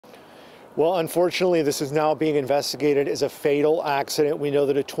Well, unfortunately, this is now being investigated as a fatal accident. We know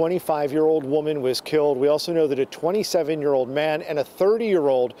that a 25-year-old woman was killed. We also know that a 27-year-old man and a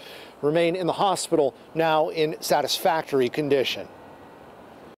 30-year-old remain in the hospital, now in satisfactory condition.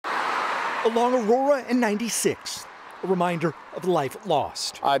 Along Aurora and 96, a reminder of the life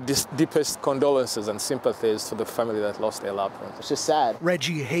lost. Our deepest condolences and sympathies to the family that lost their loved ones. It's just sad.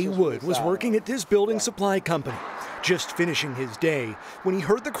 Reggie Haywood was working at this building supply company, just finishing his day when he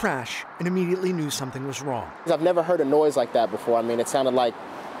heard the crash and immediately knew something was wrong. I've never heard a noise like that before. I mean, it sounded like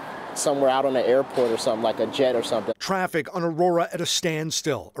somewhere out on the airport or something, like a jet or something. Traffic on Aurora at a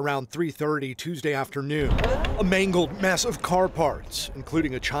standstill around 3:30 Tuesday afternoon. A mangled mess of car parts,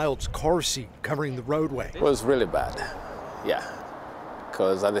 including a child's car seat covering the roadway. It was really bad, yeah,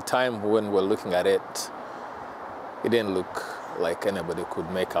 because at the time when we were looking at it, it didn't look like anybody could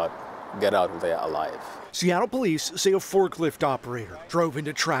get out of there alive. Seattle police say a forklift operator drove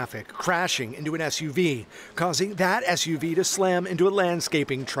into traffic, crashing into an SUV, causing that SUV to slam into a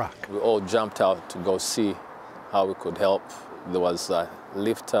landscaping truck. We all jumped out to go see how we could help. There was a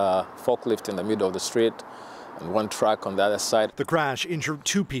forklift in the middle of the street and one truck on the other side. The crash injured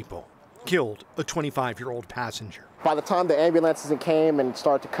 2 people, killed a 25-year-old passenger. By the time the ambulances came and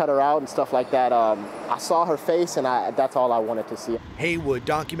started to cut her out and stuff like that, I saw her face and that's all I wanted to see. Haywood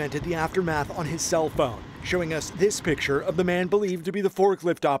documented the aftermath on his cell phone, showing us this picture of the man believed to be the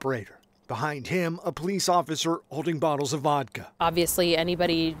forklift operator. Behind him, a police officer holding bottles of vodka. Obviously,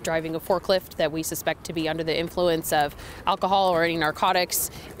 anybody driving a forklift that we suspect to be under the influence of alcohol or any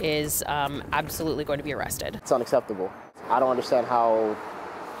narcotics is absolutely going to be arrested. It's unacceptable. I don't understand how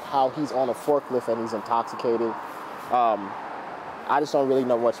he's on a forklift and he's intoxicated. I just don't really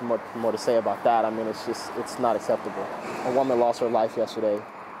know much more to say about that. I mean, it's not acceptable. A woman lost her life yesterday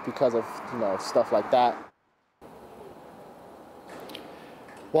because of, stuff like that.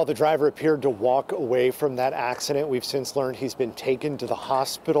 While the driver appeared to walk away from that accident, we've since learned he's been taken to the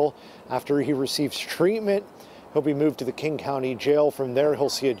hospital. After he receives treatment, he'll be moved to the King County Jail. From there, he'll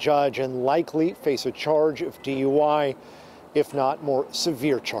see a judge and likely face a charge of DUI, if not more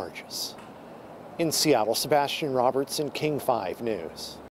severe charges. In Seattle, Sebastian Robertson, King 5 News.